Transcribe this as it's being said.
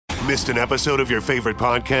Missed an episode of your favorite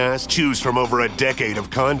podcast? Choose from over a decade of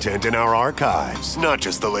content in our archives, not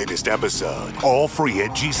just the latest episode. All free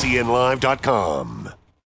at GCNlive.com.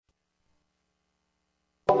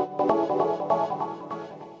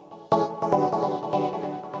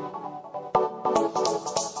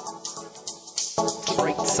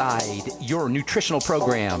 Brightside, your nutritional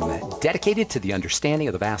program dedicated to the understanding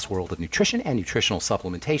of the vast world of nutrition and nutritional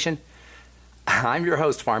supplementation. I'm your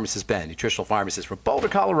host, Pharmacist Ben, nutritional pharmacist from Boulder,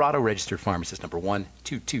 Colorado, registered pharmacist number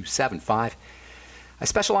 12275. I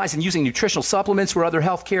specialize in using nutritional supplements where other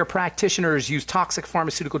healthcare practitioners use toxic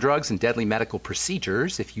pharmaceutical drugs and deadly medical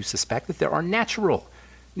procedures if you suspect that there are natural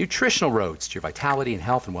nutritional roads to your vitality and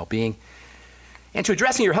health and well-being and to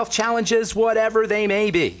addressing your health challenges, whatever they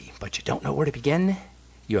may be. But you don't know where to begin?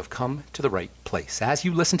 You have come to the right place. As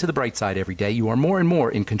you listen to the Bright Side every day, you are more and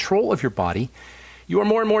more in control of your body. You are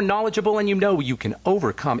more and more knowledgeable, and you know you can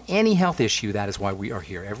overcome any health issue. That is why we are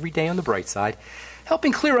here every day on the Bright Side,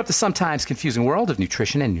 helping clear up the sometimes confusing world of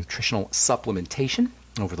nutrition and nutritional supplementation.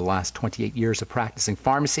 Over the last 28 years of practicing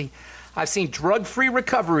pharmacy, I've seen drug-free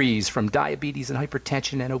recoveries from diabetes and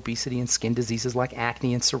hypertension and obesity and skin diseases like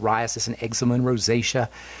acne and psoriasis and eczema and rosacea,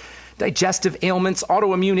 digestive ailments,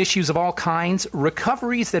 autoimmune issues of all kinds,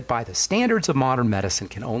 recoveries that by the standards of modern medicine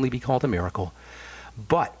can only be called a miracle.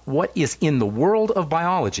 But what is in the world of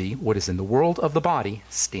biology, what is in the world of the body,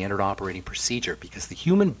 standard operating procedure, because the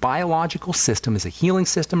human biological system is a healing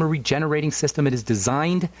system, a regenerating system. It is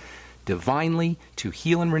designed divinely to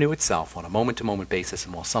heal and renew itself on a moment-to-moment basis.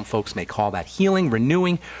 And while some folks may call that healing,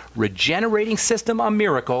 renewing, regenerating system a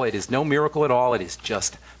miracle, it is no miracle at all. It is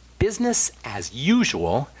just business as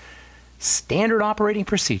usual, standard operating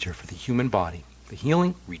procedure for the human body. The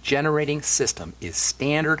healing, regenerating system is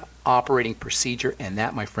standard operating procedure, and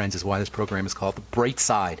that, my friends, is why this program is called The Bright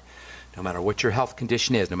Side. No matter what your health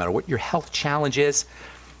condition is, no matter what your health challenge is,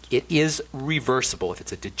 it is reversible. If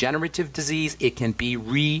it's a degenerative disease, it can be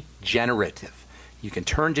regenerative. You can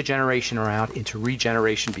turn degeneration around into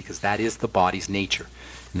regeneration because that is the body's nature.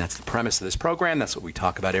 And that's the premise of this program. That's what we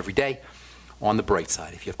talk about every day on The Bright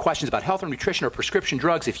Side. If you have questions about health or nutrition or prescription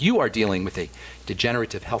drugs, if you are dealing with a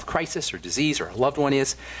degenerative health crisis or disease or a loved one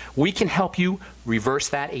is, we can help you reverse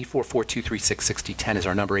that. 844-236-6010 is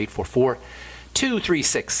our number,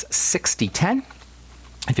 844-236-6010.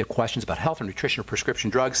 If you have questions about health or nutrition or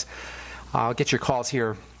prescription drugs, I'll get your calls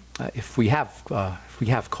here. If we have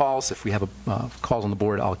calls on the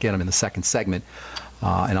board, I'll get them in the second segment,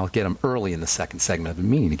 and I'll get them early in the second segment. I've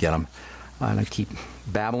been meaning to get them. And I keep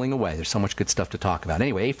babbling away. There's so much good stuff to talk about.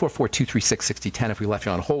 Anyway, 844-236-6010. If we left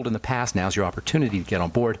you on hold in the past, now's your opportunity to get on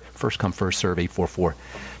board. First come, first serve,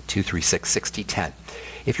 844-236-6010.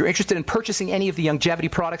 If you're interested in purchasing any of the longevity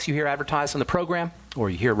products you hear advertised on the program or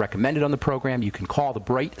you hear recommended on the program, you can call the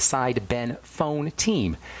Bright Side Ben phone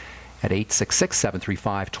team at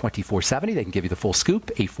 866-735-2470. They can give you the full scoop,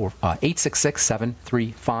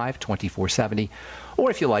 866-735-2470. Or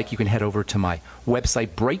if you like, you can head over to my website,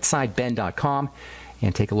 brightsideben.com,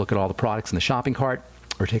 and take a look at all the products in the shopping cart,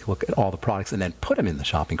 or take a look at all the products and then put them in the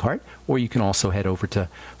shopping cart. Or you can also head over to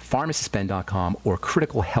pharmacistben.com or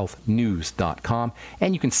criticalhealthnews.com,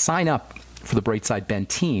 and you can sign up for the Brightside Ben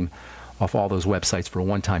team off all those websites for a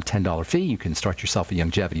one-time $10 fee. You can start yourself a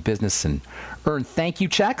longevity business and earn thank you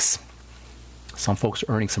checks. Some folks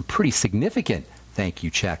are earning some pretty significant thank you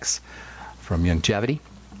checks from longevity.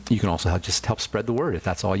 You can also just help spread the word if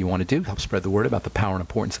that's all you want to do. Help spread the word about the power and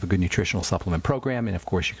importance of a good nutritional supplement program. And, of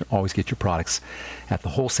course, you can always get your products at the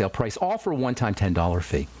wholesale price, all for a one-time $10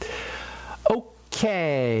 fee.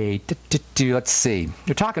 Okay, let's see.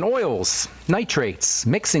 You're talking oils, nitrates,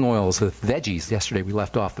 mixing oils with veggies. Yesterday we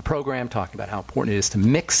left off the program talking about how important it is to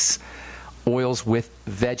mix oils with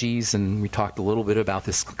veggies, and we talked a little bit about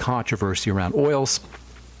this controversy around oils.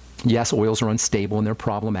 Yes, oils are unstable and they're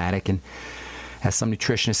problematic, and as some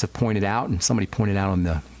nutritionists have pointed out, and somebody pointed out on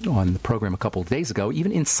the program a couple of days ago,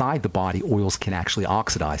 even inside the body, oils can actually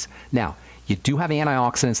oxidize. Now, you do have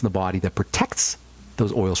antioxidants in the body that protects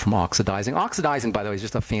those oils from oxidizing. Oxidizing, by the way, is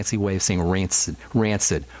just a fancy way of saying rancid.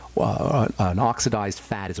 An oxidized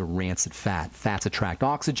fat is a rancid fat. Fats attract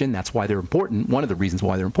oxygen. That's why they're important. One of the reasons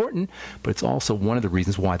why they're important, but it's also one of the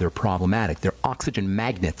reasons why they're problematic. They're oxygen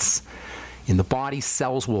magnets. In the body,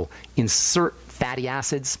 cells will insert fatty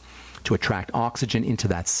acids to attract oxygen into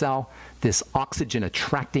that cell. This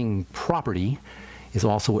oxygen-attracting property is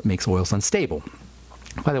also what makes oils unstable.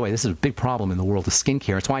 By the way, this is a big problem in the world of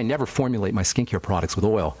skincare. It's why I never formulate my skincare products with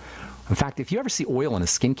oil. In fact, if you ever see oil in a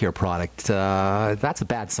skincare product, that's a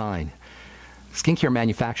bad sign. Skincare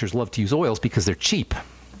manufacturers love to use oils because they're cheap.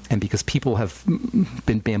 and because people have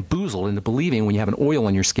been bamboozled into believing when you have an oil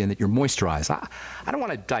on your skin that you're moisturized. I don't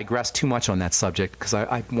want to digress too much on that subject because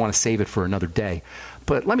I want to save it for another day.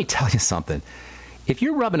 But let me tell you something. If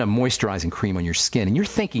you're rubbing a moisturizing cream on your skin and you're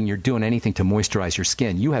thinking you're doing anything to moisturize your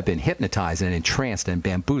skin, you have been hypnotized and entranced and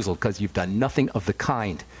bamboozled because you've done nothing of the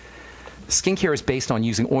kind. Skincare is based on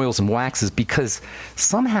using oils and waxes because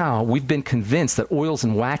somehow we've been convinced that oils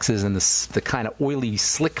and waxes and the kind of oily,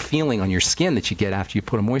 slick feeling on your skin that you get after you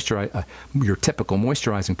put your typical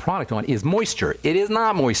moisturizing product on is moisture. It is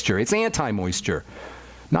not moisture. It's anti-moisture.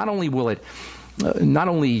 Not only will it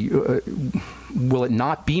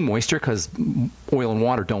not be moisture because oil and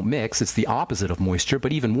water don't mix, it's the opposite of moisture,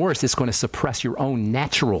 but even worse, it's going to suppress your own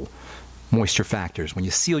natural moisture factors. When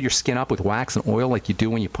you seal your skin up with wax and oil like you do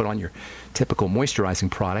when you put on your typical moisturizing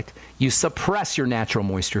product, you suppress your natural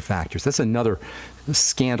moisture factors. That's another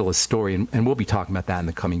scandalous story, and we'll be talking about that in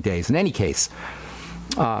the coming days. In any case,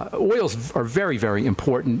 oils are very, very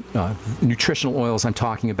important. Nutritional oils I'm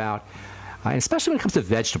talking about, and especially when it comes to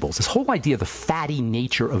vegetables. This whole idea of the fatty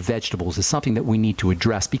nature of vegetables is something that we need to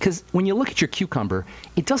address because when you look at your cucumber,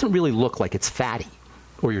 it doesn't really look like it's fatty,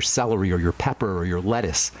 or your celery or your pepper or your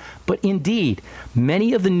lettuce. But indeed,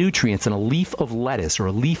 many of the nutrients in a leaf of lettuce or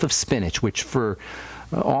a leaf of spinach, which for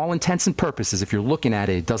all intents and purposes, if you're looking at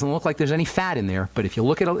it, it doesn't look like there's any fat in there, but if you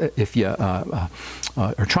look at it, if you are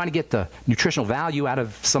trying to get the nutritional value out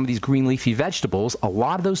of some of these green leafy vegetables, a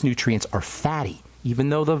lot of those nutrients are fatty, even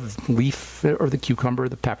though the leaf or the cucumber or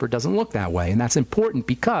the pepper doesn't look that way. And that's important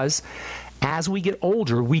because as we get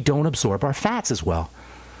older, we don't absorb our fats as well.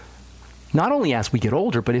 Not only as we get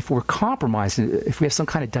older, but if we're compromised, if we have some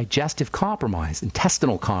kind of digestive compromise,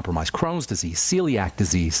 intestinal compromise, Crohn's disease, celiac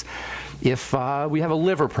disease, if we have a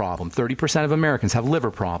liver problem, 30% of Americans have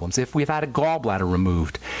liver problems, if we've had a gallbladder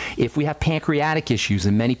removed, if we have pancreatic issues,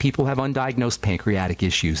 and many people have undiagnosed pancreatic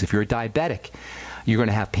issues, if you're a diabetic, you're going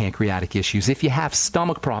to have pancreatic issues. If you have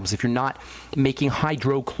stomach problems, if you're not making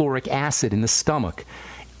hydrochloric acid in the stomach,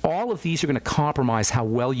 all of these are going to compromise how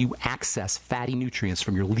well you access fatty nutrients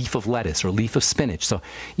from your leaf of lettuce or leaf of spinach. So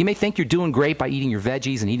you may think you're doing great by eating your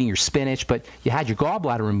veggies and eating your spinach, but you had your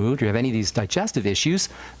gallbladder removed, or you have any of these digestive issues,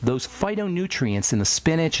 those phytonutrients in the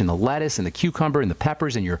spinach and the lettuce and the cucumber and the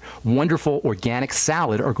peppers and your wonderful organic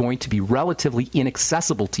salad are going to be relatively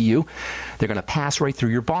inaccessible to you. They're going to pass right through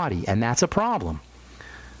your body, and that's a problem.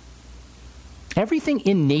 Everything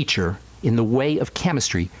in nature, in the way of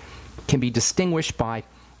chemistry, can be distinguished by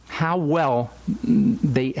how well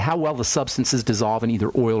the substances dissolve in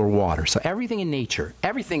either oil or water. So everything in nature,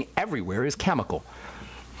 everything everywhere is chemical.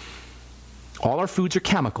 All our foods are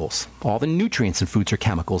chemicals. All the nutrients in foods are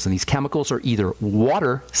chemicals, and these chemicals are either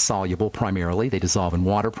water-soluble primarily, they dissolve in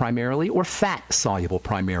water primarily, or fat-soluble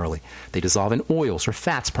primarily. They dissolve in oils or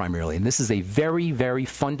fats primarily. And this is a very, very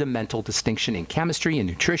fundamental distinction in chemistry and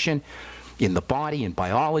nutrition, in the body, in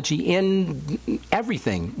biology, in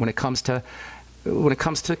everything when it comes to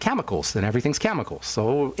chemicals. Then everything's chemicals.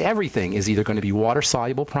 So everything is either going to be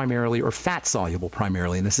water-soluble primarily or fat-soluble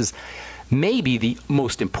primarily. And this is maybe the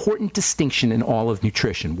most important distinction in all of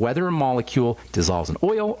nutrition, whether a molecule dissolves in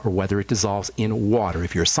oil or whether it dissolves in water.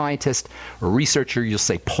 If you're a scientist or a researcher, you'll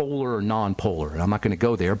say polar or non-polar. And I'm not going to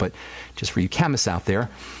go there, but just for you chemists out there,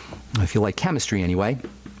 if you like chemistry anyway,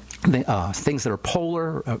 things that are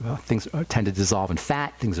polar things tend to dissolve in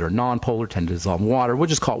fat. Things that are non-polar tend to dissolve in water. We'll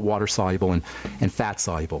just call it water-soluble and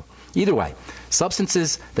fat-soluble. Either way,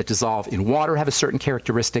 substances that dissolve in water have a certain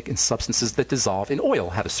characteristic, and substances that dissolve in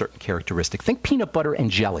oil have a certain characteristic. Think peanut butter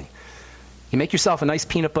and jelly. You make yourself a nice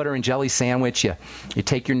peanut butter and jelly sandwich. You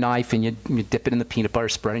take your knife and you dip it in the peanut butter,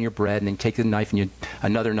 spread on your bread, and then you take the knife and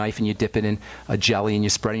another knife and you dip it in a jelly and you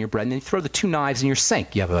spread on your bread, and then you throw the two knives in your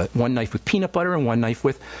sink. You have one knife with peanut butter and one knife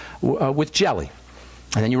with jelly,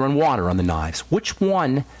 and then you run water on the knives. Which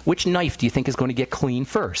knife do you think is going to get clean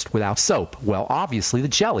first without soap? Well, obviously the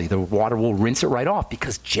jelly. The water will rinse it right off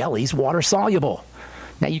because jelly's water soluble.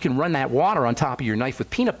 Now, you can run that water on top of your knife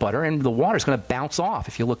with peanut butter, and the water's going to bounce off.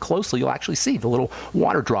 If you look closely, you'll actually see the little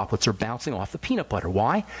water droplets are bouncing off the peanut butter.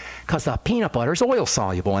 Why? Because the peanut butter is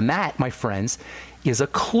oil-soluble, and that, my friends, is a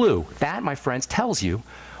clue. That, my friends, tells you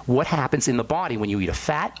what happens in the body when you eat a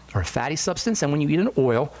fat or a fatty substance and when you eat an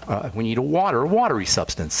oil, when you eat a water or watery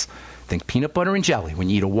substance. Think peanut butter and jelly.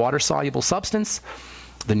 When you eat a water-soluble substance,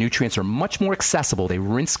 the nutrients are much more accessible. They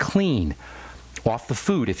rinse clean off the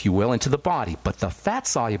food, if you will, into the body. But the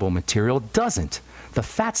fat-soluble material doesn't. The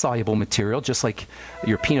fat-soluble material, just like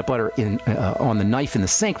your peanut butter on the knife in the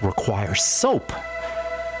sink, requires soap.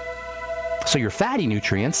 So your fatty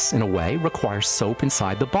nutrients, in a way, require soap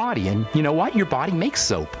inside the body. And you know what? Your body makes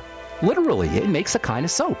soap. Literally, it makes a kind of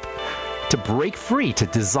soap. to break free, to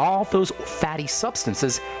dissolve those fatty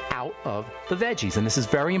substances out of the veggies. And this is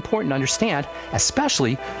very important to understand,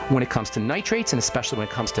 especially when it comes to nitrates and especially when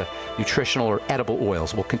it comes to nutritional or edible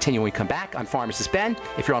oils. We'll continue when we come back. I'm Pharmacist Ben.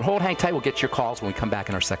 If you're on hold, hang tight. We'll get your calls when we come back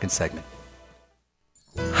in our second segment.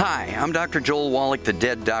 Hi, I'm Dr. Joel Wallach, the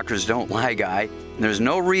Dead Doctors Don't Lie guy. There's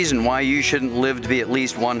no reason why you shouldn't live to be at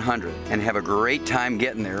least 100 and have a great time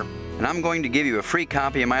getting there. And I'm going to give you a free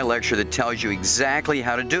copy of my lecture that tells you exactly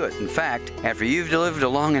how to do it. In fact, after you've lived a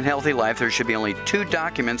long and healthy life, there should be only 2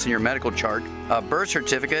 documents in your medical chart, a birth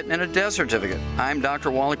certificate and a death certificate. I'm Dr.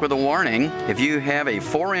 Wallach with a warning. If you have a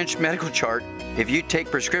 4-inch medical chart, if you take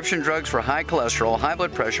prescription drugs for high cholesterol, high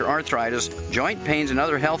blood pressure, arthritis, joint pains, and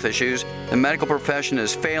other health issues, the medical profession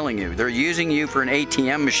is failing you. They're using you for an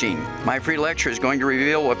ATM machine. My free lecture is going to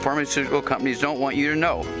reveal what pharmaceutical companies don't want you to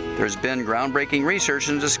know. There's been groundbreaking research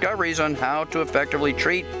and discoveries on how to effectively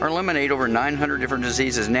treat or eliminate over 900 different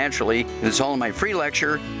diseases naturally. And it's all in my free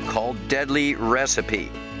lecture called Deadly Recipe.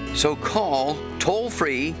 So call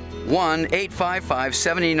toll-free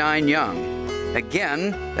 1-855-79-YOUNG.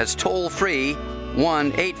 Again, that's toll-free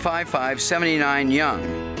 1-855-79-YOUNG.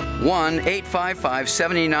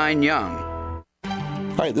 1-855-79-YOUNG.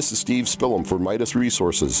 Hi, this is Steve Spillum for Midas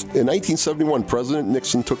Resources. In 1971, President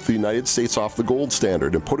Nixon took the United States off the gold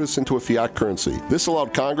standard and put us into a fiat currency. This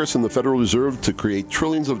allowed Congress and the Federal Reserve to create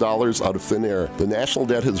trillions of dollars out of thin air. The national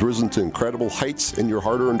debt has risen to incredible heights, and your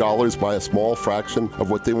hard-earned dollars buy a small fraction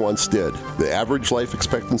of what they once did. The average life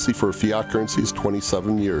expectancy for a fiat currency is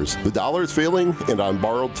 27 years. The dollar is failing and on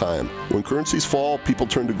borrowed time. When currencies fall, people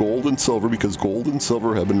turn to gold and silver because gold and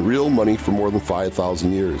silver have been real money for more than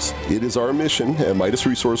 5,000 years. It is our mission at Midas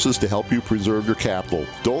Resources to help you preserve your capital.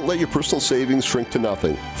 Don't let your personal savings shrink to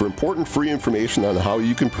nothing. For important free information on how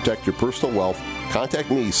you can protect your personal wealth, contact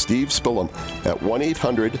me, Steve Spillum, at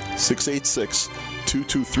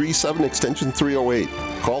 1-800-686-2237, extension 308.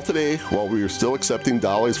 Call today while we are still accepting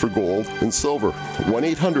dollars for gold and silver.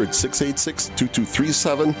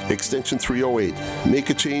 1-800-686-2237, extension 308. Make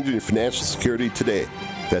a change in your financial security today.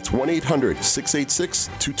 That's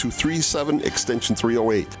 1-800-686-2237, extension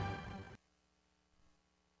 308.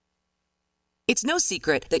 It's no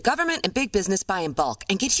secret that government and big business buy in bulk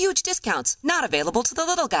and get huge discounts not available to the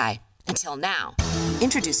little guy. Until now.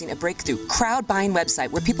 Introducing a breakthrough crowd buying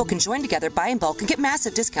website where people can join together, buy in bulk, and get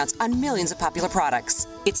massive discounts on millions of popular products.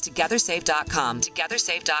 It's TogetherSave.com.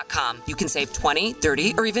 TogetherSave.com. You can save 20,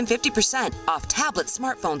 30, or even 50% off tablets,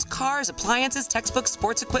 smartphones, cars, appliances, textbooks,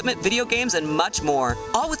 sports equipment, video games, and much more.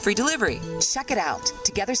 All with free delivery. Check it out.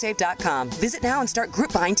 TogetherSave.com. Visit now and start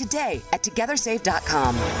group buying today at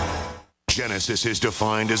TogetherSave.com. Genesis is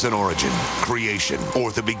defined as an origin, creation,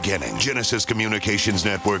 or the beginning. Genesis Communications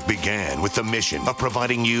Network began with the mission of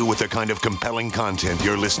providing you with the kind of compelling content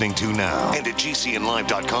you're listening to now. And at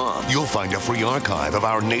GCNlive.com, you'll find a free archive of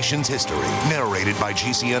our nation's history, narrated by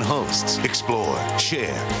GCN hosts, explored,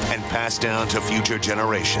 shared, and passed down to future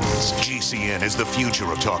generations. GCN is the future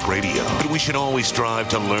of talk radio, but we should always strive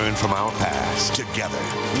to learn from our past. Together,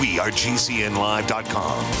 we are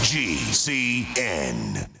GCNlive.com.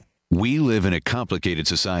 GCN. We live in a complicated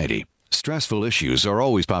society. Stressful issues are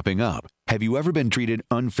always popping up. Have you ever been treated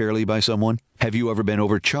unfairly by someone? Have you ever been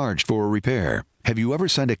overcharged for a repair? Have you ever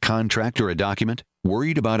signed a contract or a document?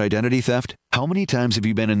 Worried about identity theft? How many times have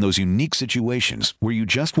you been in those unique situations where you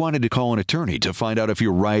just wanted to call an attorney to find out if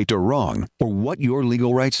you're right or wrong, or what your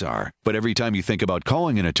legal rights are? But every time you think about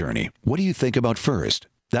calling an attorney, what do you think about first?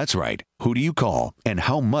 That's right. Who do you call, and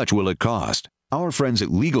how much will it cost? Our friends at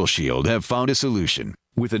Legal Shield have found a solution.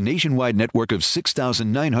 With a nationwide network of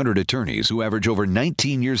 6,900 attorneys who average over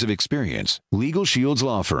 19 years of experience, Legal Shield's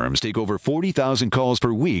law firms take over 40,000 calls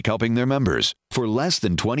per week helping their members. For less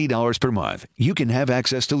than $20 per month, you can have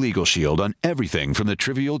access to Legal Shield on everything from the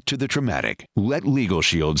trivial to the traumatic. Let Legal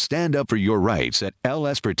Shield stand up for your rights at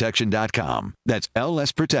lsprotection.com. That's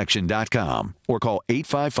lsprotection.com. Or call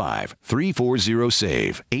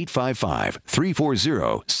 855-340-SAVE,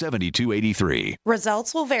 855-340-7283.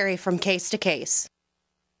 Results will vary from case to case.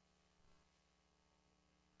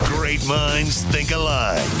 Great minds think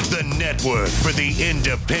alike. The network for the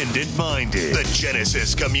independent-minded. The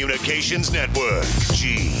Genesis Communications Network.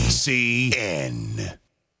 GCN.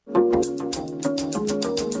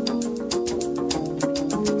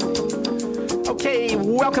 Okay,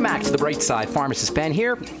 welcome back to the Bright Side. Pharmacist Ben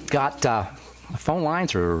here. Got the phone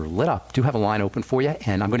lines are lit up. Do have a line open for you,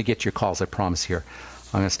 and I'm going to get your calls, I promise here.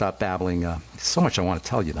 I'm going to stop babbling. So much I want to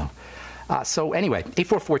tell you, though. So anyway,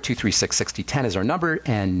 844-236-6010 is our number,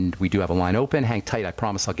 and we do have a line open. Hang tight. I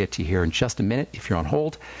promise I'll get to you here in just a minute if you're on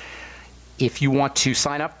hold. If you want to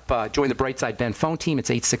sign up, join the Brightside Ben phone team, it's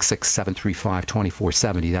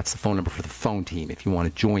 866-735-2470. That's the phone number for the phone team. If you want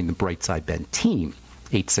to join the Brightside Ben team,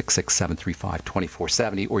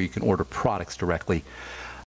 866-735-2470, or you can order products directly